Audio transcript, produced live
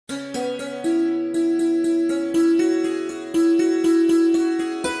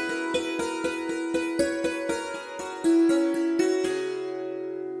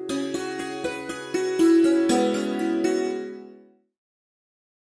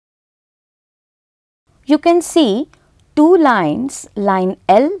You can see two lines, line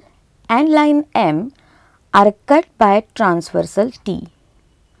L and line M, are cut by transversal T.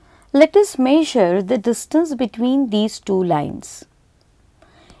 Let us measure the distance between these two lines.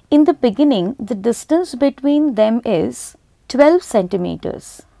 In the beginning, the distance between them is 12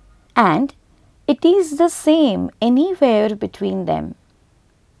 centimeters and it is the same anywhere between them.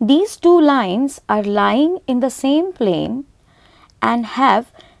 These two lines are lying in the same plane and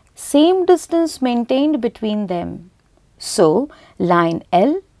have same distance maintained between them. So, line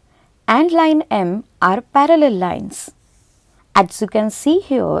L and line M are parallel lines. As you can see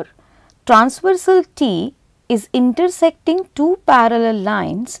here, transversal T is intersecting two parallel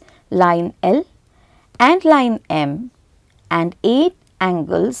lines, line L and line M, and 8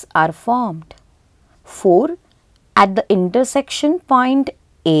 angles are formed. 4 at the intersection point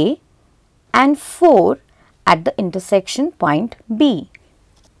A and 4 at the intersection point B.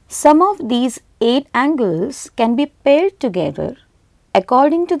 Some of these 8 angles can be paired together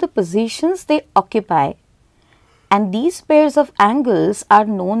according to the positions they occupy, and these pairs of angles are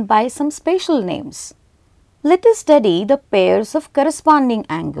known by some special names. Let us study the pairs of corresponding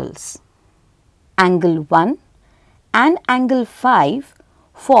angles. Angle 1 and angle 5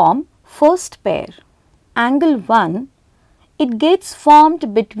 form first pair. Angle 1, it gets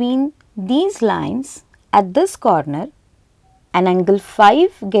formed between these lines at this corner, and angle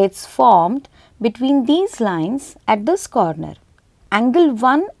 5 gets formed between these lines at this corner. Angle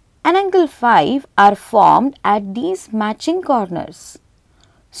 1 and angle 5 are formed at these matching corners.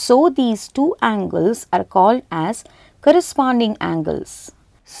 So, these two angles are called as corresponding angles.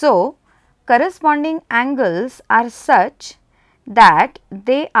 So, corresponding angles are such that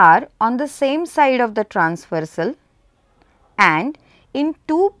they are on the same side of the transversal, and in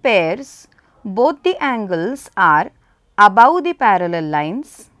two pairs both the angles are above the parallel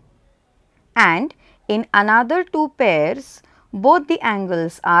lines, and in another two pairs both the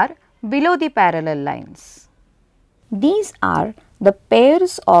angles are below the parallel lines. These are the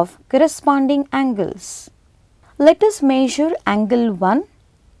pairs of corresponding angles. Let us measure angle 1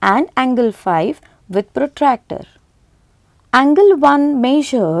 and angle 5 with protractor. Angle 1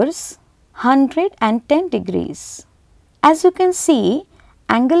 measures 110 degrees. As you can see,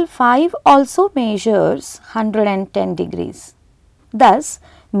 angle 5 also measures 110 degrees. Thus,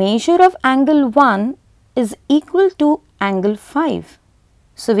 measure of angle 1 is equal to angle 5.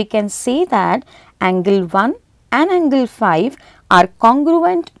 So, we can say that angle 1 and angle 5 are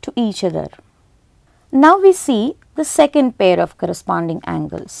congruent to each other. Now, we see the second pair of corresponding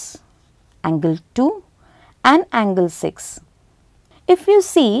angles, angle 2 and angle 6. If you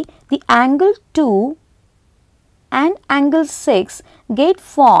see, the angle 2 and angle 6 get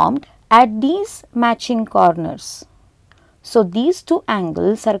formed at these matching corners. So, these two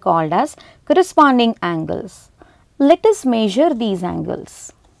angles are called as corresponding angles. Let us measure these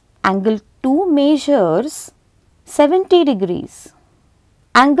angles. Angle 2 measures 70 degrees.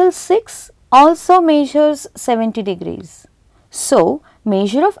 Angle 6 also measures 70 degrees. So,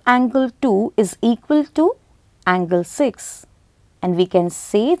 measure of angle 2 is equal to angle 6, and we can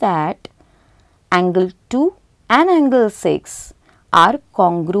say that angle 2 and angle 6 are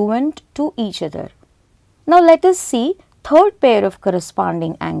congruent to each other. Now, let us see third pair of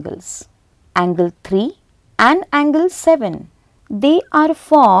corresponding angles, angle 3 and angle 7. They are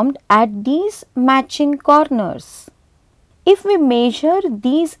formed at these matching corners. If we measure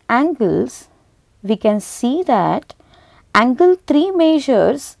these angles, we can see that angle 3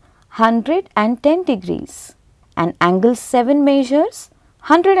 measures 110 degrees and angle 7 measures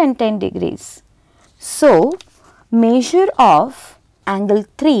 110 degrees. So, measure of angle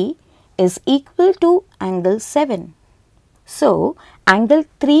 3 is equal to angle 7. So, angle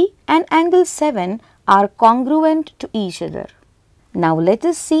 3 and angle 7 are congruent to each other. Now, let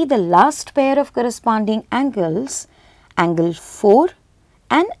us see the last pair of corresponding angles, angle 4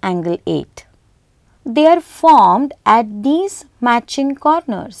 and angle 8. They are formed at these matching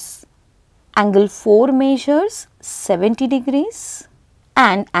corners. Angle 4 measures 70 degrees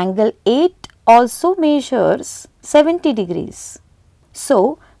and angle 8 also measures 70 degrees.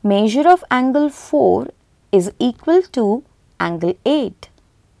 So, measure of angle 4 is equal to angle 8,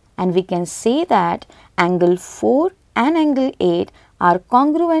 and we can say that angle 4 and angle 8 are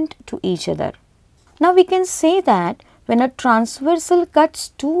congruent to each other. Now, we can say that when a transversal cuts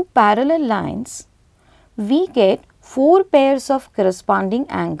two parallel lines, we get 4 pairs of corresponding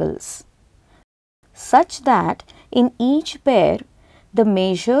angles, such that in each pair the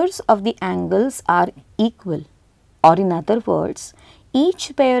measures of the angles are equal, or in other words,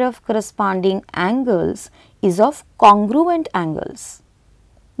 each pair of corresponding angles is of congruent angles.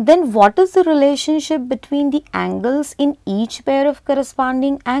 Then what is the relationship between the angles in each pair of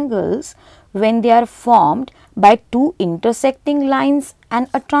corresponding angles when they are formed by two intersecting lines and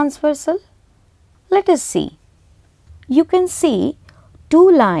a transversal? Let us see. You can see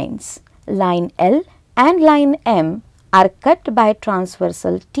two lines, line L and line M, are cut by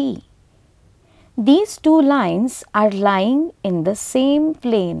transversal T. These two lines are lying in the same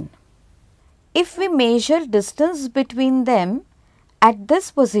plane. If we measure distance between them, at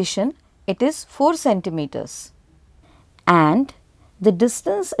this position it is 4 centimeters, and the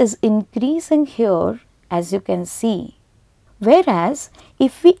distance is increasing here, as you can see. Whereas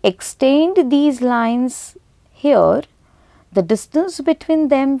if we extend these lines here, the distance between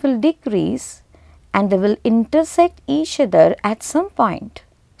them will decrease and they will intersect each other at some point.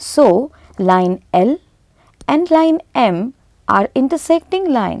 So line L and line M are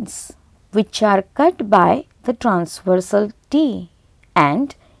intersecting lines which are cut by the transversal T,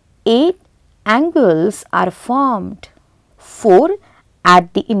 and 8 angles are formed, 4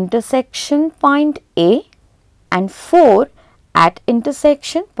 at the intersection point A and 4 at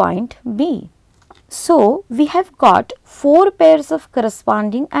intersection point B. So we have got 4 pairs of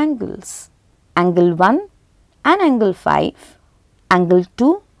corresponding angles, angle 1 and angle 5, angle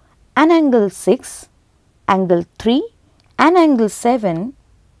 2 and angle 6, angle 3 and angle 7,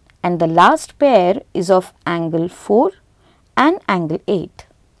 and the last pair is of angle 4 and angle 8.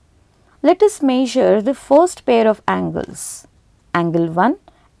 Let us measure the first pair of angles, angle 1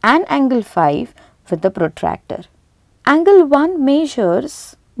 and angle 5, with the protractor. Angle 1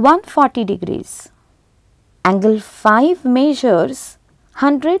 measures 140 degrees. Angle 5 measures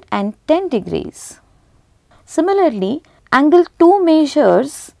 110 degrees. Similarly, angle 2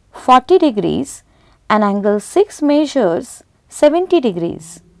 measures 40 degrees and angle 6 measures 70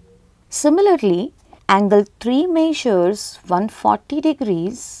 degrees. Similarly, angle 3 measures 140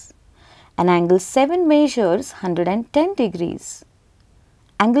 degrees and angle 7 measures 110 degrees.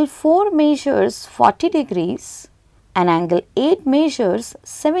 Angle 4 measures 40 degrees and angle 8 measures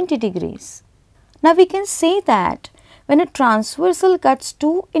 70 degrees. Now we can say that when a transversal cuts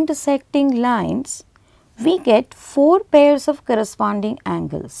two intersecting lines, we get 4 pairs of corresponding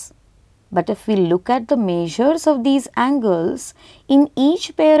angles. But if we look at the measures of these angles in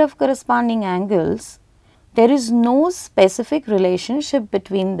each pair of corresponding angles, there is no specific relationship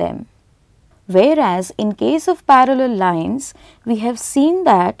between them. Whereas in case of parallel lines, we have seen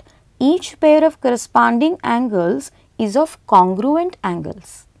that each pair of corresponding angles is of congruent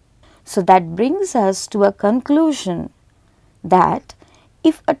angles. So that brings us to a conclusion that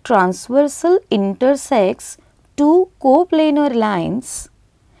if a transversal intersects two coplanar lines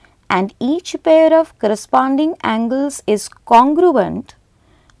and each pair of corresponding angles is congruent,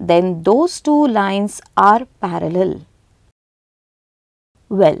 then those two lines are parallel.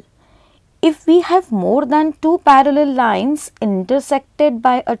 Well, if we have more than two parallel lines intersected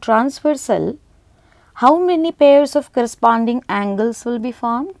by a transversal, how many pairs of corresponding angles will be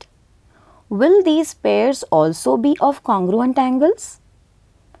formed? Will these pairs also be of congruent angles?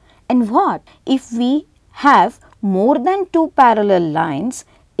 And what if we have more than two parallel lines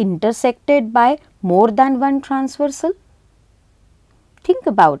intersected by more than one transversal? Think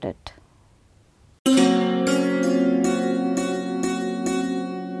about it.